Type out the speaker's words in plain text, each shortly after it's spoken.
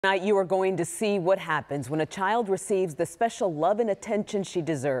Tonight you are going to see what happens when a child receives the special love and attention she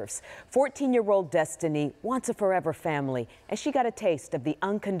deserves. 14-year-old Destiny wants a forever family, as she got a taste of the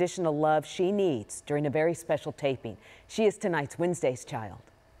unconditional love she needs during a very special taping. She is tonight's Wednesday's Child.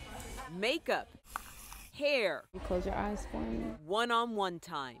 Makeup, hair, You close your eyes for me. one-on-one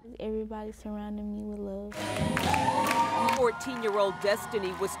time. Everybody surrounding me with love. 14-year-old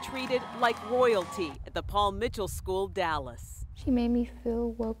Destiny was treated like royalty at the Paul Mitchell School, Dallas. She made me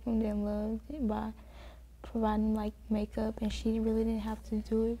feel welcomed and loved by providing like makeup, and she really didn't have to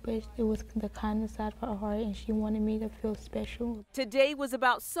do it, but it was the kindness out of her heart, and she wanted me to feel special. Today was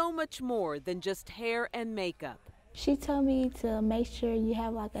about so much more than just hair and makeup. She told me to make sure you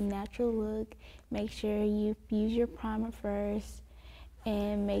have like a natural look, make sure you use your primer first,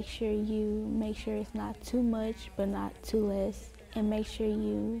 and make sure it's not too much but not too less, and make sure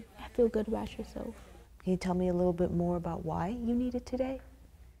you feel good about yourself. Can you tell me a little bit more about why you need it today?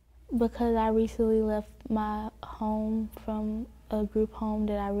 Because I recently left my home from a group home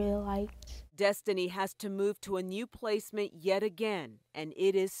that I really liked. Destiny has to move to a new placement yet again, and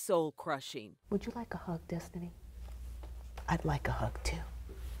it is soul-crushing. Would you like a hug, Destiny? I'd like a hug too.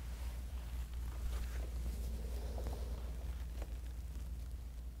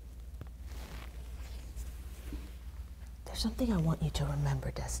 There's something I want you to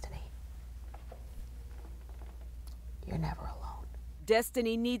remember, Destiny. You're never alone.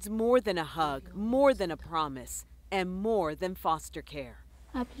 Destiny needs more than a hug, more than a promise, and more than foster care.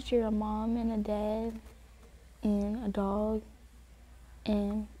 I picture a mom and a dad and a dog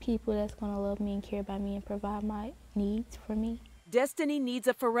and people that's going to love me and care about me and provide my needs for me. Destiny needs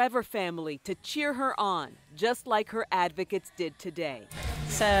a forever family to cheer her on, just like her advocates did today.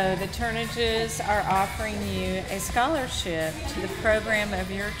 So the Tournages are offering you a scholarship to the program of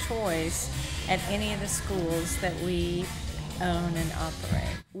your choice at any of the schools that we own and operate.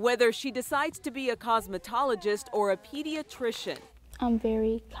 Whether she decides to be a cosmetologist or a pediatrician, I'm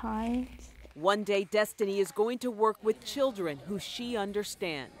very kind. one day Destiny is going to work with children who she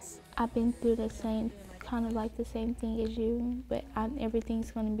understands. I've been through the same thing as you, but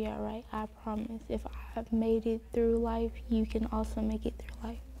everything's going to be all right, I promise. If I've made it through life, you can also make it through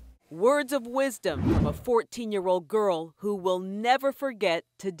life. Words of wisdom from a 14-year-old girl who will never forget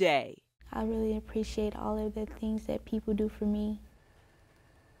today. I really appreciate all of the things that people do for me.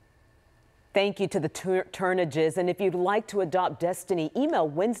 Thank you to the Tournages, and if you'd like to adopt Destiny, email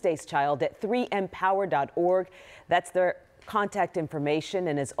Wednesday's Child at 3mpower.org. That's their contact information,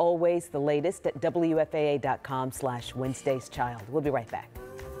 and as always, the latest at WFAA.com/Wednesday's Child. We'll be right back.